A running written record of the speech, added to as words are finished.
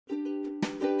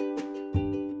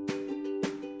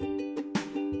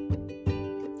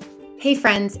Hey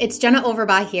friends, it's Jenna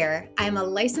Overbaugh here. I'm a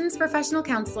licensed professional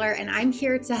counselor and I'm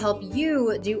here to help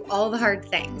you do all the hard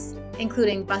things,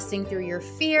 including busting through your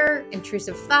fear,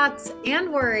 intrusive thoughts,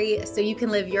 and worry so you can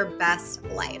live your best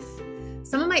life.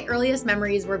 Some of my earliest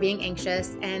memories were being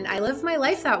anxious, and I lived my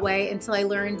life that way until I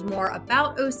learned more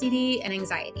about OCD and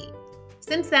anxiety.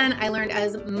 Since then, I learned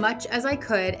as much as I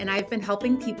could, and I've been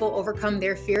helping people overcome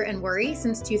their fear and worry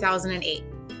since 2008.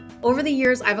 Over the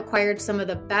years, I've acquired some of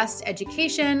the best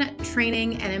education,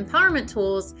 training, and empowerment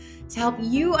tools to help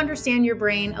you understand your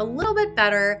brain a little bit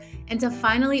better and to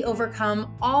finally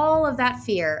overcome all of that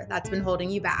fear that's been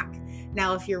holding you back.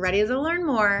 Now, if you're ready to learn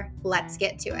more, let's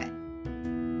get to it.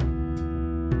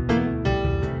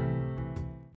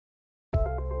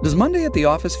 Does Monday at the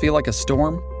office feel like a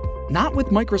storm? Not with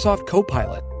Microsoft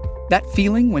Copilot. That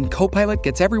feeling when Copilot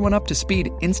gets everyone up to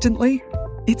speed instantly?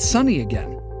 It's sunny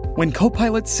again. When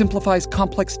Copilot simplifies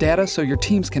complex data so your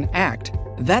teams can act,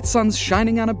 that sun's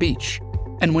shining on a beach.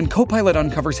 And when Copilot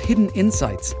uncovers hidden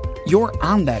insights, you're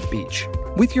on that beach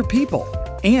with your people,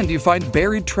 and you find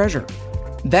buried treasure.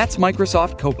 That's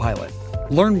Microsoft Copilot.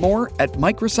 Learn more at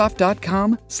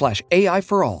Microsoft.com/AI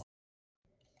for all.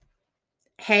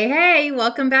 Hey,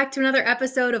 welcome back to another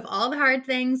episode of All the Hard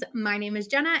Things. My name is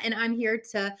Jenna, and I'm here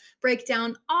to break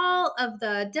down all of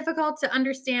the difficult to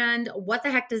understand, what the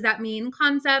heck does that mean,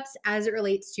 concepts as it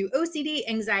relates to OCD,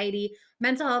 anxiety,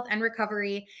 mental health, and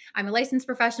recovery. I'm a licensed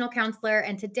professional counselor,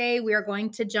 and today we are going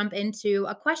to jump into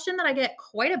a question that I get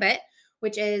quite a bit,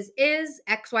 which is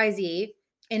XYZ,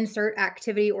 insert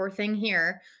activity or thing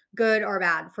here, good or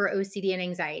bad for OCD and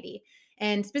anxiety?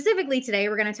 And specifically today,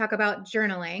 we're going to talk about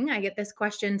journaling. I get this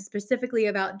question specifically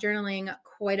about journaling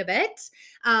quite a bit.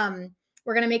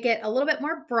 We're going to make it a little bit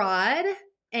more broad,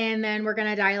 and then we're going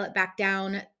to dial it back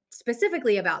down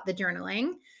specifically about the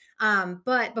journaling.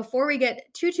 But before we get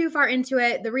too far into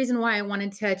it, the reason why I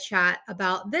wanted to chat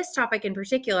about this topic in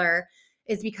particular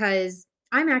is because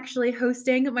I'm actually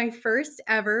hosting my first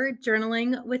ever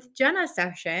Journaling with Jenna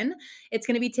session. It's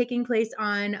going to be taking place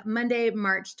on Monday,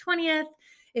 March 20th.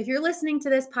 If you're listening to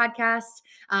this podcast,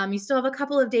 you still have a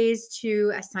couple of days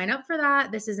to sign up for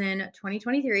that. This is in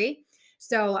 2023.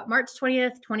 So March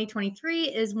 20th, 2023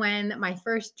 is when my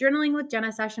first Journaling with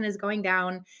Jenna session is going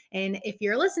down. And if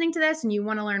you're listening to this and you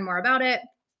want to learn more about it,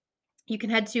 you can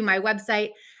head to my website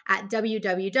at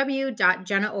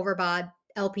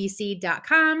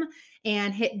www.jennaoverbaughLPC.com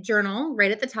and hit journal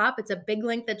right at the top. It's a big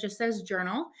link that just says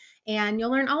journal, and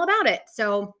you'll learn all about it.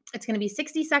 So it's going to be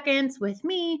 60 seconds with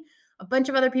me, a bunch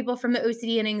of other people from the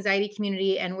OCD and anxiety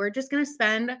community, and we're just going to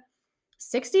spend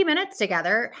 60 minutes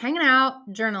together hanging out,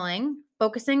 journaling,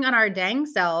 focusing on our dang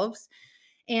selves,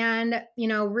 and,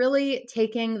 really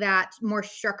taking that more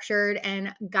structured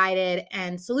and guided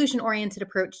and solution-oriented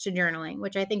approach to journaling,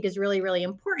 which I think is really, really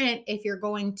important if you're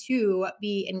going to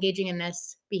be engaging in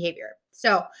this behavior.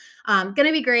 So, going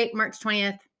to be great. March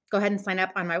 20th. Go ahead and sign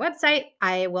up on my website.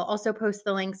 I will also post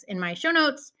the links in my show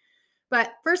notes.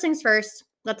 But first things first,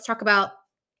 let's talk about,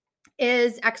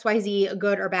 is XYZ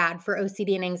good or bad for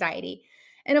OCD and anxiety?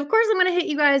 And of course, I'm going to hit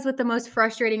you guys with the most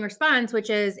frustrating response,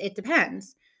 which is it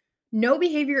depends. No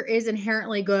behavior is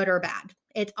inherently good or bad.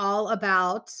 It's all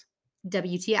about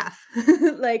WTF.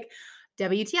 Like,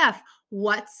 WTF,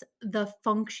 what's the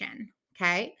function?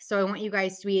 Okay. So I want you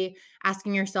guys to be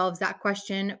asking yourselves that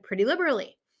question pretty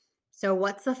liberally. So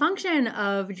what's the function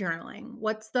of journaling?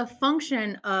 What's the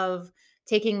function of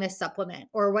taking this supplement?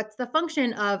 Or what's the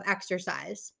function of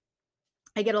exercise?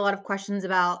 I get a lot of questions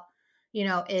about,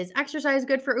 is exercise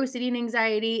good for OCD and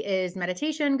anxiety? Is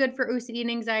meditation good for OCD and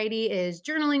anxiety? Is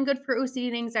journaling good for OCD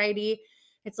and anxiety?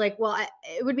 It's like, well,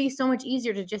 it would be so much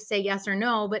easier to just say yes or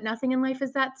no, but nothing in life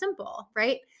is that simple,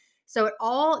 right? So it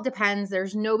all depends.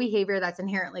 There's no behavior that's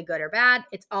inherently good or bad.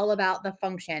 It's all about the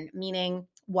function, meaning,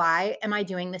 why am I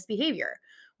doing this behavior?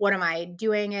 What am I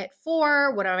doing it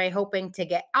for? What am I hoping to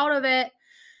get out of it?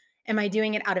 Am I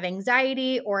doing it out of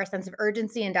anxiety or a sense of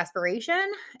urgency and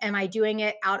desperation? Am I doing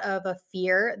it out of a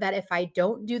fear that if I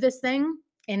don't do this thing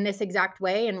in this exact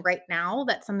way and right now,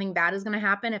 that something bad is going to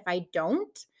happen if I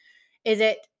don't? Is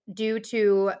it due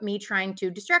to me trying to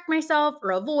distract myself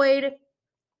or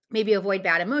maybe avoid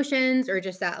bad emotions, or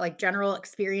just that like general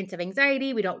experience of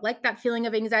anxiety? We don't like that feeling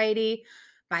of anxiety.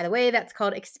 By the way, that's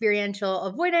called experiential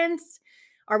avoidance.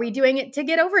 Are we doing it to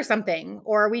get over something,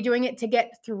 or are we doing it to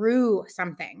get through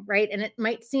something, right? And it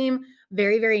might seem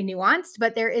very, very nuanced,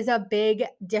 but there is a big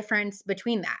difference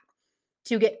between that.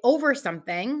 To get over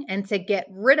something and to get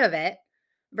rid of it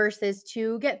versus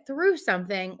to get through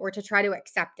something or to try to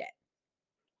accept it.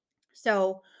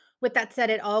 So with that said,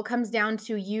 it all comes down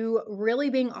to you really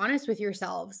being honest with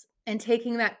yourselves and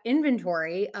taking that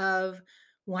inventory of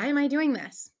why am I doing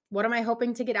this? What am I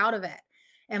hoping to get out of it?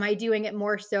 Am I doing it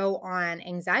more so on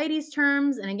anxiety's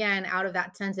terms? And again, out of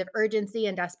that sense of urgency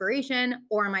and desperation,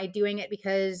 or am I doing it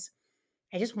because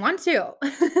I just want to?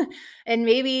 And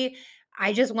maybe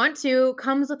I just want to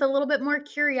comes with a little bit more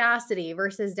curiosity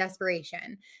versus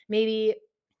desperation. Maybe,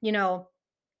 you know,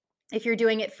 if you're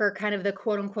doing it for kind of the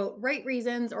quote unquote right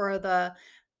reasons or the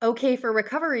okay for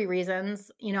recovery reasons,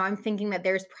 I'm thinking that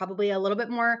there's probably a little bit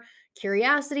more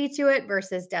curiosity to it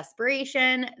versus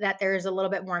desperation, that there's a little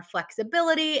bit more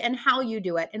flexibility in how you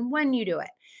do it and when you do it.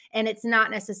 And it's not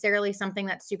necessarily something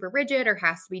that's super rigid or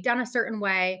has to be done a certain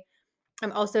way.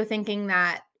 I'm also thinking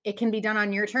that it can be done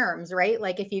on your terms, right?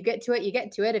 Like if you get to it, you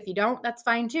get to it. If you don't, that's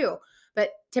fine too.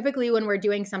 But typically, when we're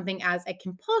doing something as a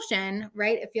compulsion,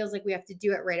 right, it feels like we have to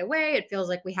do it right away. It feels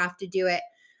like we have to do it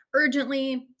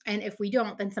urgently. And if we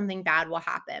don't, then something bad will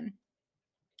happen.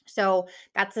 So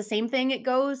that's the same thing. It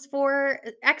goes for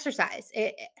exercise.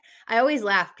 I always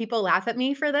laugh. People laugh at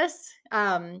me for this.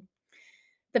 The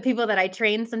people that I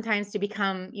train sometimes to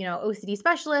become, OCD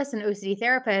specialists and OCD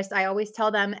therapists, I always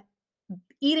tell them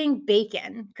eating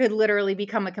bacon could literally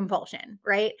become a compulsion,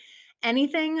 right?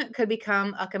 Anything could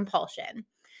become a compulsion.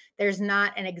 There's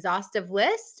not an exhaustive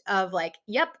list of like,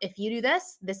 yep, if you do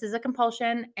this, this is a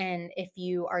compulsion. And if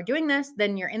you are doing this,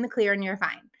 then you're in the clear and you're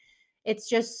fine. It's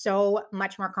just so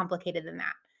much more complicated than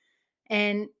that.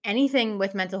 And anything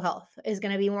with mental health is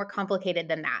going to be more complicated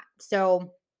than that.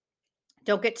 So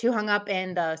don't get too hung up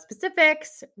in the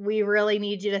specifics. We really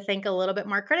need you to think a little bit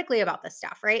more critically about this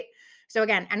stuff, right? So,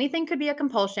 again, anything could be a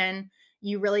compulsion.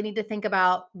 You really need to think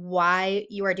about why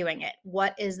you are doing it.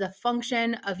 What is the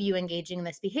function of you engaging in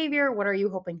this behavior? What are you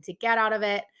hoping to get out of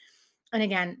it? And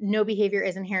again, no behavior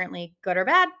is inherently good or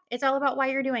bad. It's all about why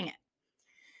you're doing it.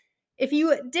 If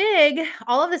you dig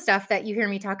all of the stuff that you hear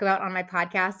me talk about on my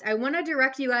podcast, I want to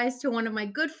direct you guys to one of my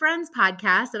good friends'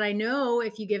 podcasts that I know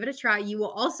if you give it a try, you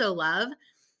will also love.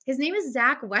 His name is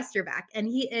Zach Westerbeck, and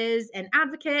he is an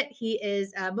advocate. He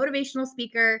is a motivational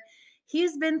speaker.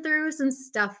 He's been through some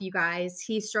stuff, you guys.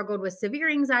 He struggled with severe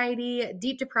anxiety,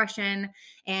 deep depression,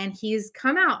 and he's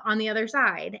come out on the other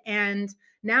side. And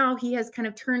now he has kind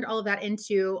of turned all of that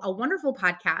into a wonderful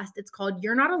podcast. It's called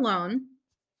You're Not Alone.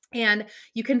 And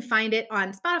you can find it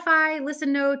on Spotify,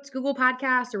 Listen Notes, Google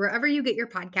Podcasts, or wherever you get your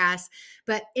podcasts.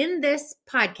 But in this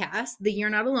podcast, the You're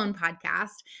Not Alone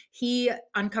podcast, he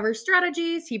uncovers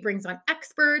strategies. He brings on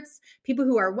experts, people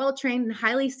who are well-trained and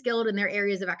highly skilled in their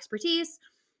areas of expertise.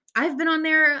 I've been on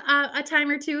there a time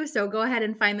or two, so go ahead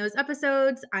and find those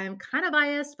episodes. I'm kind of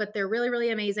biased, but they're really, really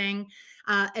amazing.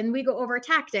 And we go over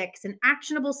tactics and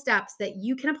actionable steps that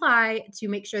you can apply to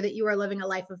make sure that you are living a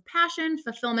life of passion,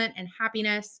 fulfillment, and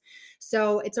happiness.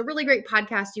 So it's a really great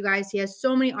podcast, you guys. He has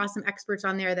so many awesome experts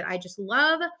on there that I just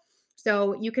love.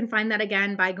 So you can find that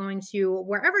again by going to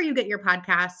wherever you get your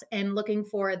podcasts and looking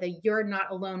for the You're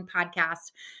Not Alone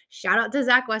podcast. Shout out to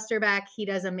Zach Westerbeck. He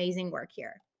does amazing work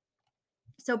here.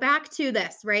 So back to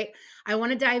this, right? I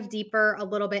want to dive deeper a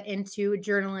little bit into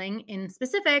journaling in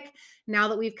specific now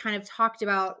that we've kind of talked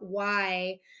about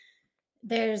why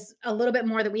there's a little bit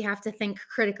more that we have to think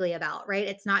critically about, right?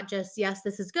 It's not just, yes,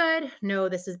 this is good. No,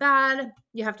 this is bad.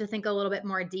 You have to think a little bit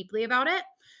more deeply about it.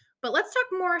 But let's talk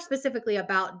more specifically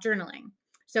about journaling.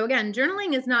 So again,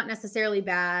 journaling is not necessarily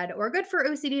bad or good for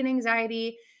OCD and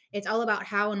anxiety. It's all about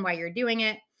how and why you're doing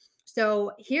it.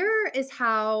 So here is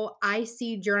how I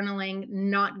see journaling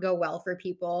not go well for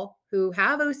people who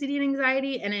have OCD and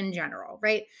anxiety and in general,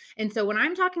 right? And so when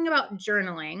I'm talking about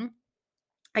journaling,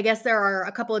 I guess there are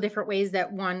a couple of different ways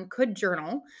that one could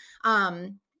journal.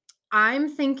 I'm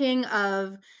thinking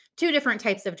of two different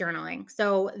types of journaling.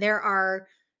 So there are,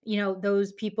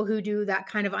 those people who do that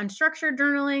kind of unstructured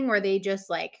journaling where they just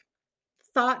like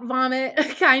thought vomit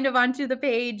kind of onto the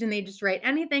page and they just write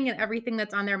anything and everything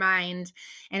that's on their mind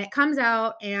and it comes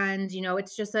out and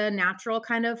it's just a natural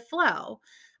kind of flow.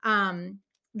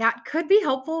 That could be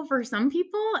helpful for some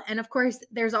people, and of course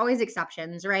there's always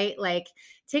exceptions, right? Like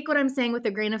take what I'm saying with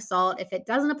a grain of salt. If it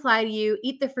doesn't apply to you,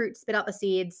 eat the fruit, spit out the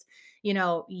seeds.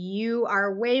 You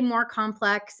are way more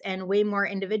complex and way more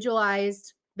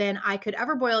individualized than I could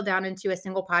ever boil down into a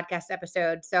single podcast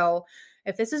episode. So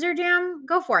if this is your jam,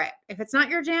 go for it. If it's not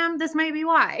your jam, this might be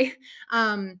why.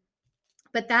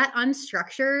 But that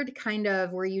unstructured kind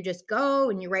of where you just go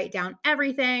and you write down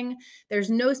everything, there's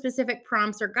no specific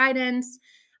prompts or guidance.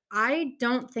 I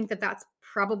don't think that that's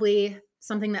probably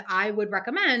something that I would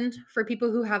recommend for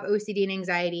people who have OCD and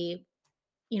anxiety,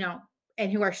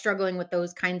 and who are struggling with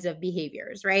those kinds of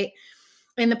behaviors, right?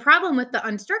 And the problem with the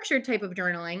unstructured type of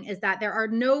journaling is that there are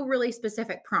no really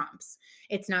specific prompts.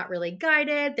 It's not really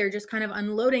guided. They're just kind of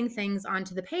unloading things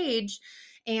onto the page.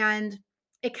 And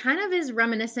It kind of is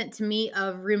reminiscent to me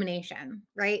of rumination,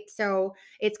 right? So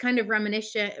it's kind of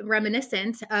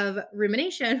reminiscent of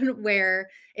rumination, where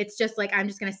it's just like I'm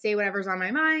just going to say whatever's on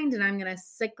my mind, and I'm going to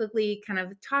cyclically kind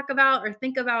of talk about or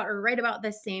think about or write about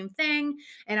the same thing,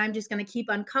 and I'm just going to keep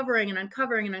uncovering and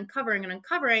uncovering and uncovering and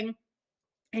uncovering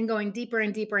and going deeper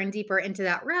and deeper and deeper into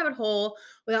that rabbit hole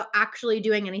without actually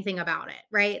doing anything about it,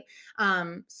 right?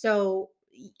 So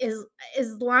as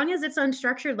as long as it's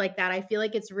unstructured like that, I feel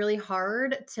like it's really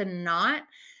hard to not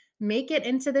make it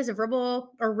into this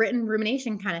verbal or written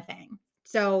rumination kind of thing.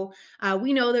 So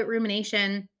we know that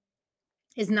rumination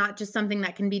is not just something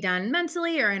that can be done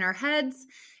mentally or in our heads.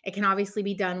 It can obviously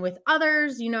be done with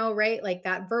others, right? Like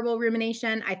that verbal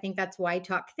rumination. I think that's why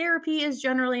talk therapy is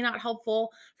generally not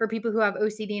helpful for people who have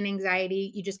OCD and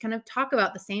anxiety. You just kind of talk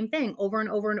about the same thing over and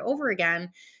over and over again.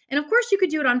 And of course, you could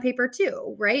do it on paper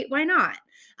too, right? Why not?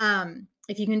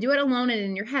 If you can do it alone and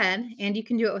in your head, and you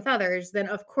can do it with others, then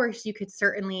of course you could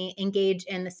certainly engage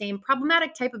in the same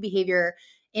problematic type of behavior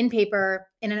in paper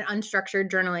in an unstructured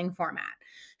journaling format.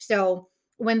 So,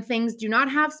 when things do not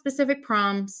have specific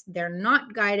prompts, they're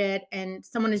not guided, and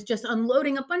someone is just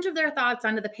unloading a bunch of their thoughts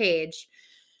onto the page,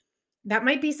 that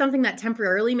might be something that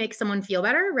temporarily makes someone feel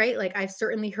better, right? Like I've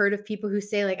certainly heard of people who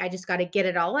say, like, I just got to get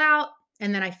it all out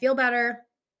and then I feel better.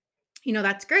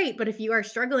 That's great. But if you are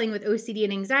struggling with OCD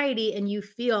and anxiety and you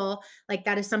feel like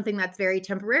that is something that's very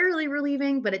temporarily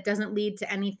relieving, but it doesn't lead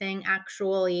to anything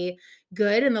actually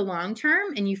good in the long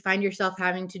term, and you find yourself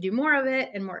having to do more of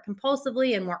it and more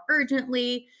compulsively and more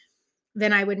urgently,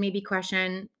 then I would maybe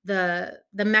question the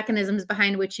mechanisms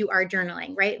behind which you are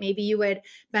journaling, right? Maybe you would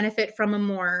benefit from a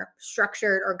more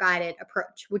structured or guided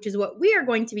approach, which is what we are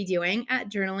going to be doing at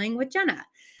Journaling with Jenna.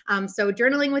 So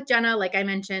Journaling with Jenna, like I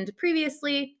mentioned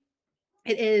previously,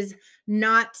 it is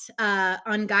not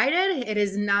unguided. It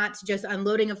is not just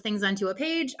unloading of things onto a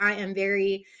page. I am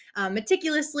very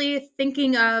meticulously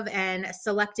thinking of and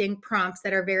selecting prompts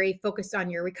that are very focused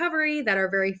on your recovery, that are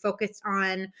very focused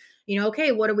on,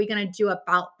 okay, what are we going to do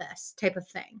about this type of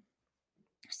thing?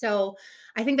 So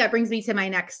I think that brings me to my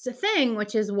next thing,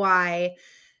 which is why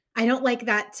I don't like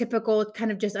that typical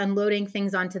kind of just unloading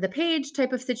things onto the page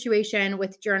type of situation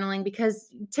with journaling, because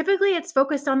typically it's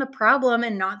focused on the problem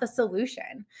and not the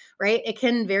solution, right? It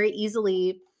can very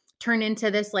easily turn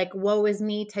into this like woe is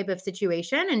me type of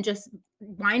situation and just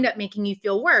wind up making you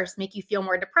feel worse, make you feel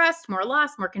more depressed, more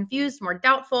lost, more confused, more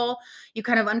doubtful. You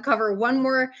kind of uncover one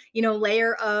more,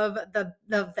 layer of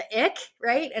the ick,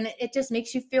 right? And it just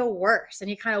makes you feel worse, and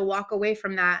you kind of walk away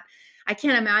from that. I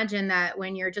can't imagine that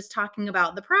when you're just talking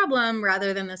about the problem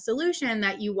rather than the solution,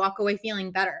 that you walk away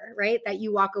feeling better, right? That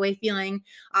you walk away feeling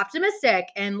optimistic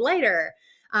and lighter.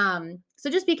 So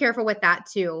just be careful with that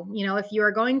too. If you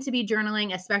are going to be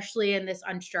journaling, especially in this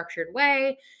unstructured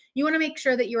way, you want to make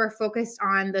sure that you are focused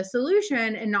on the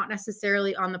solution and not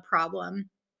necessarily on the problem.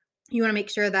 You want to make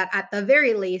sure that at the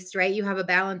very least, right, you have a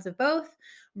balance of both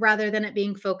rather than it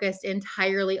being focused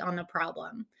entirely on the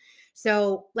problem.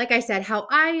 So, like I said, how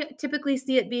I typically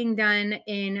see it being done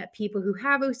in people who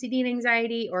have OCD and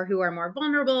anxiety, or who are more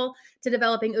vulnerable to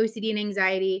developing OCD and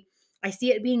anxiety, I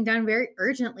see it being done very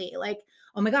urgently. Like,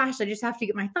 oh my gosh, I just have to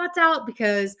get my thoughts out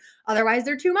because otherwise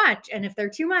they're too much. And if they're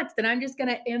too much, then I'm just going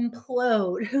to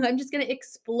implode. I'm just going to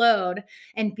explode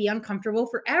and be uncomfortable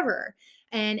forever.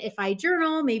 And if I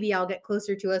journal, maybe I'll get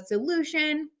closer to a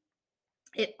solution.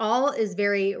 It all is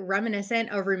very reminiscent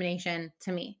of rumination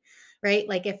to me, right?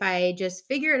 Like if I just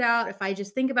figure it out, if I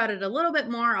just think about it a little bit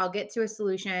more, I'll get to a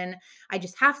solution. I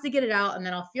just have to get it out and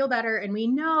then I'll feel better. And we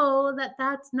know that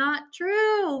that's not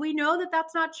true. We know that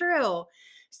that's not true.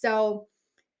 So,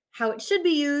 how it should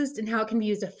be used and how it can be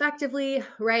used effectively,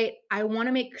 right? I want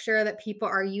to make sure that people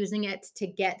are using it to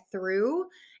get through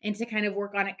and to kind of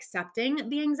work on accepting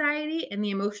the anxiety and the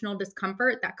emotional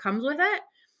discomfort that comes with it,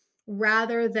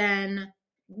 rather than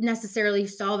necessarily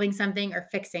solving something or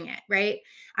fixing it, right?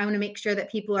 I want to make sure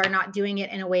that people are not doing it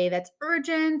in a way that's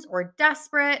urgent or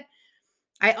desperate.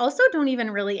 I also don't even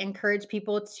really encourage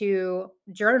people to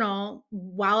journal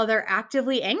while they're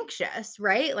actively anxious,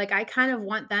 right? Like I kind of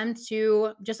want them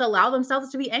to just allow themselves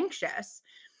to be anxious.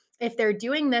 If they're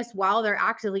doing this while they're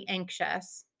actively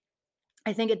anxious,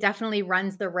 I think it definitely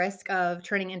runs the risk of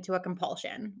turning into a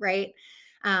compulsion, right?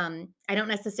 I don't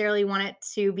necessarily want it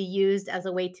to be used as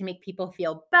a way to make people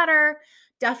feel better.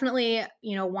 Definitely,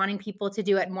 wanting people to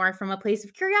do it more from a place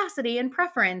of curiosity and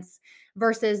preference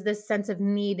versus this sense of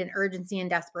need and urgency and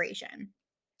desperation.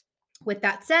 With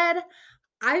that said,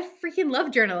 I freaking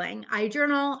love journaling. I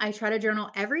journal, I try to journal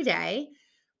every day,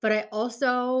 but I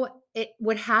also, it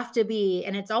would have to be,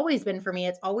 and it's always been for me,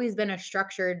 it's always been a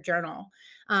structured journal.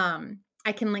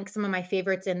 I can link some of my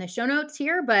favorites in the show notes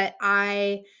here, but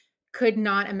I could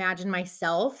not imagine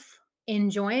myself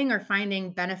enjoying or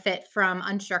finding benefit from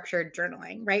unstructured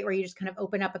journaling, right? Where you just kind of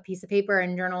open up a piece of paper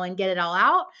and journal and get it all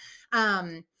out.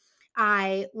 Um,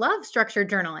 I love structured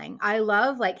journaling. I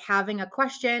love like having a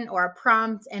question or a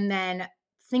prompt and then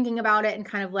thinking about it and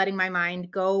kind of letting my mind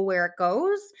go where it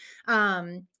goes.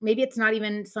 Maybe it's not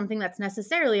even something that's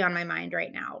necessarily on my mind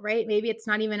right now, right? Maybe it's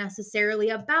not even necessarily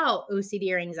about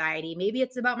OCD or anxiety. Maybe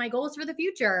it's about my goals for the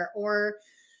future or,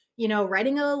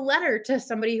 writing a letter to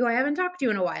somebody who I haven't talked to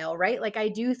in a while, right? Like I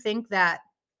do think that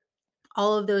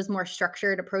all of those more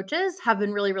structured approaches have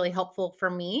been really, really helpful for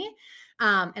me.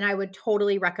 And I would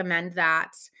totally recommend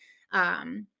that.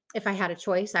 If I had a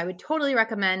choice, I would totally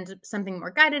recommend something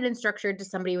more guided and structured to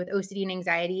somebody with OCD and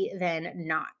anxiety than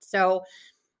not. So,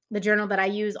 the journal that I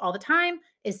use all the time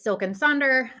is Silk and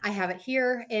Sonder. I have it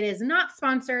here. It is not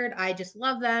sponsored. I just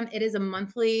love them. It is a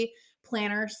monthly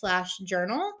planner slash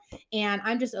journal. And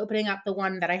I'm just opening up the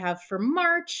one that I have for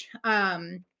March.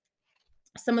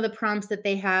 Some of the prompts that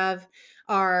they have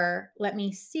are, let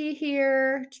me see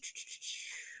here.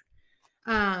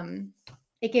 Um,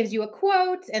 it gives you a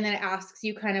quote and then it asks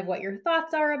you kind of what your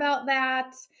thoughts are about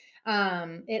that.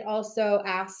 It also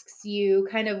asks you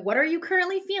kind of what are you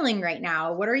currently feeling right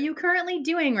now? What are you currently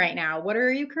doing right now? What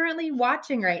are you currently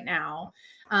watching right now?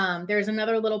 There's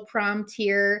another little prompt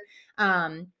here.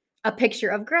 A picture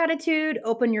of gratitude.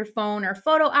 Open your phone or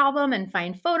photo album and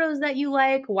find photos that you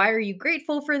like. Why are you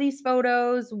grateful for these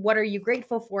photos? What are you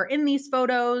grateful for in these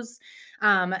photos?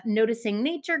 Noticing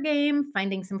nature game,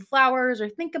 finding some flowers or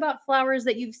think about flowers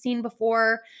that you've seen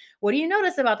before. What do you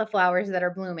notice about the flowers that are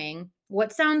blooming?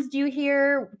 What sounds do you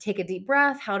hear? Take a deep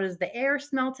breath. How does the air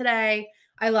smell today?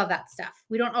 I love that stuff.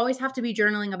 We don't always have to be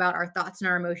journaling about our thoughts and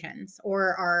our emotions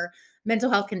or our mental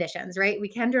health conditions, right? We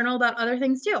can journal about other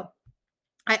things too.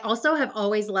 I also have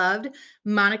always loved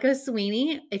Monica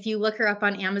Sweeney. If you look her up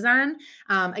on Amazon,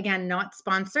 again, not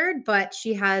sponsored, but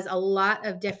she has a lot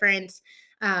of different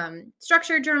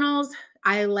structured journals.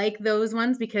 I like those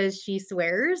ones because she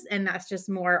swears, and that's just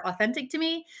more authentic to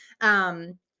me.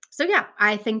 So yeah,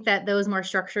 I think that those more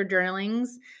structured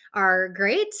journalings are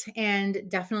great and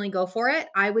definitely go for it.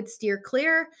 I would steer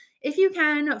clear if you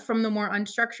can from the more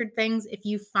unstructured things. If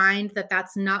you find that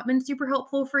that's not been super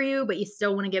helpful for you, but you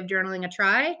still want to give journaling a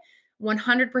try,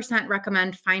 100%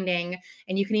 recommend finding,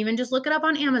 and you can even just look it up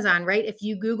on Amazon, right? If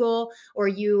you Google or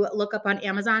you look up on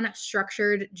Amazon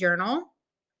structured journal,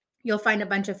 you'll find a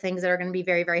bunch of things that are going to be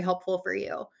very, very helpful for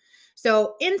you.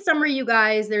 So, in summary, you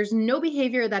guys, there's no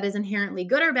behavior that is inherently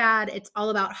good or bad. It's all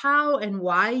about how and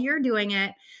why you're doing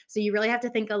it. So, you really have to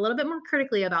think a little bit more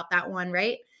critically about that one,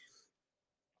 right?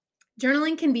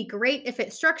 Journaling can be great if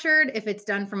it's structured, if it's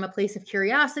done from a place of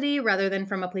curiosity rather than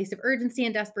from a place of urgency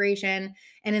and desperation.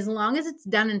 And as long as it's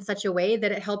done in such a way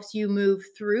that it helps you move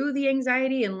through the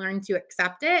anxiety and learn to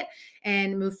accept it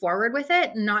and move forward with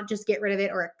it, not just get rid of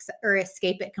it or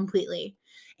escape it completely.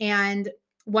 And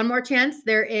one more chance,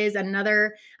 there is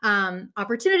another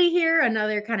opportunity here,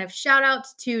 another kind of shout out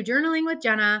to Journaling with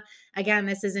Jenna. Again,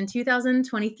 this is in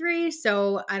 2023.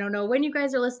 So I don't know when you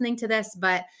guys are listening to this,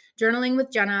 but Journaling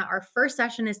with Jenna, our first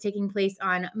session is taking place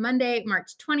on Monday,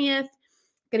 March 20th.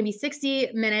 Going to be 60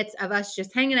 minutes of us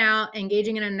just hanging out,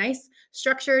 engaging in a nice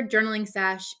structured journaling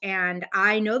sesh. And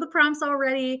I know the prompts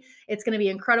already. It's going to be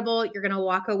incredible. You're going to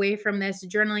walk away from this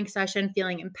journaling session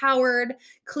feeling empowered,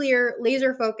 clear,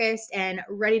 laser focused, and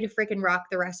ready to freaking rock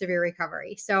the rest of your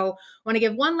recovery. So I want to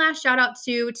give one last shout out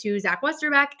to Zach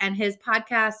Westerbeck and his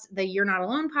podcast, the You're Not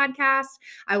Alone podcast.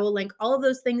 I will link all of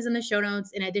those things in the show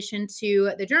notes in addition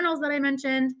to the journals that I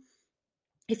mentioned.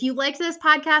 If you liked this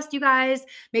podcast, you guys,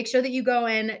 make sure that you go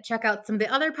and check out some of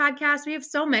the other podcasts. We have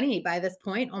so many by this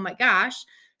point. Oh my gosh,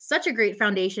 such a great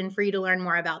foundation for you to learn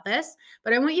more about this.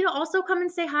 But I want you to also come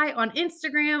and say hi on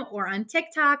Instagram or on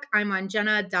TikTok. I'm on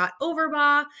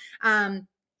jenna.overbaugh.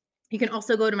 You can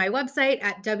also go to my website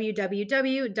at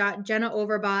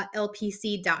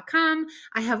www.jennaoverbauglpc.com.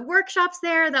 I have workshops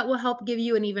there that will help give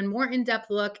you an even more in-depth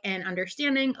look and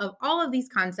understanding of all of these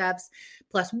concepts,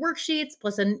 plus worksheets,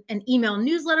 plus an email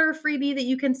newsletter freebie that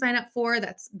you can sign up for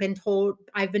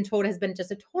I've been told has been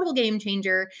just a total game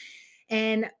changer.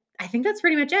 And I think that's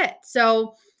pretty much it.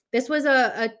 So this was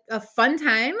a fun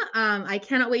time. I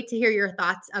cannot wait to hear your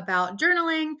thoughts about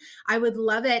journaling. I would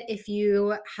love it if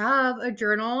you have a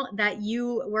journal that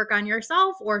you work on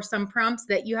yourself or some prompts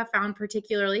that you have found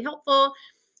particularly helpful.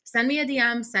 Send me a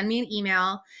DM, send me an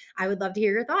email. I would love to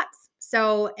hear your thoughts.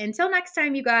 So until next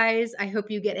time, you guys, I hope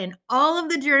you get in all of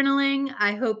the journaling.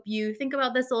 I hope you think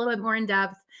about this a little bit more in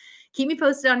depth. Keep me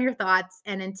posted on your thoughts.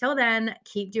 And until then,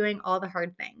 keep doing all the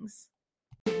hard things.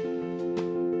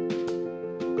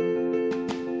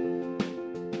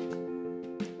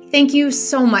 Thank you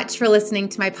so much for listening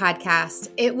to my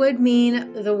podcast. It would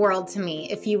mean the world to me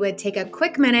if you would take a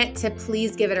quick minute to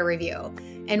please give it a review.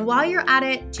 And while you're at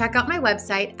it, check out my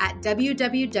website at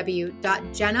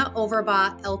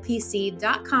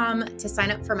www.jennaoverbachlpc.com to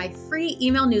sign up for my free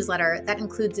email newsletter that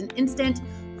includes an instant,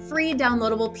 free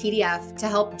downloadable PDF to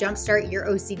help jumpstart your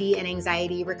OCD and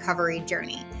anxiety recovery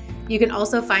journey. You can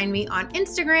also find me on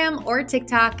Instagram or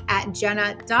TikTok at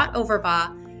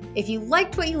jenna.overbach. If you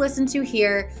liked what you listened to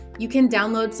here, you can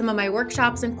download some of my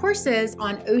workshops and courses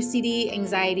on OCD,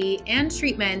 anxiety, and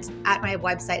treatment at my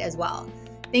website as well.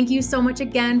 Thank you so much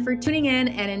again for tuning in,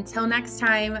 and until next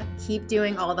time, keep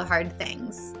doing all the hard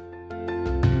things.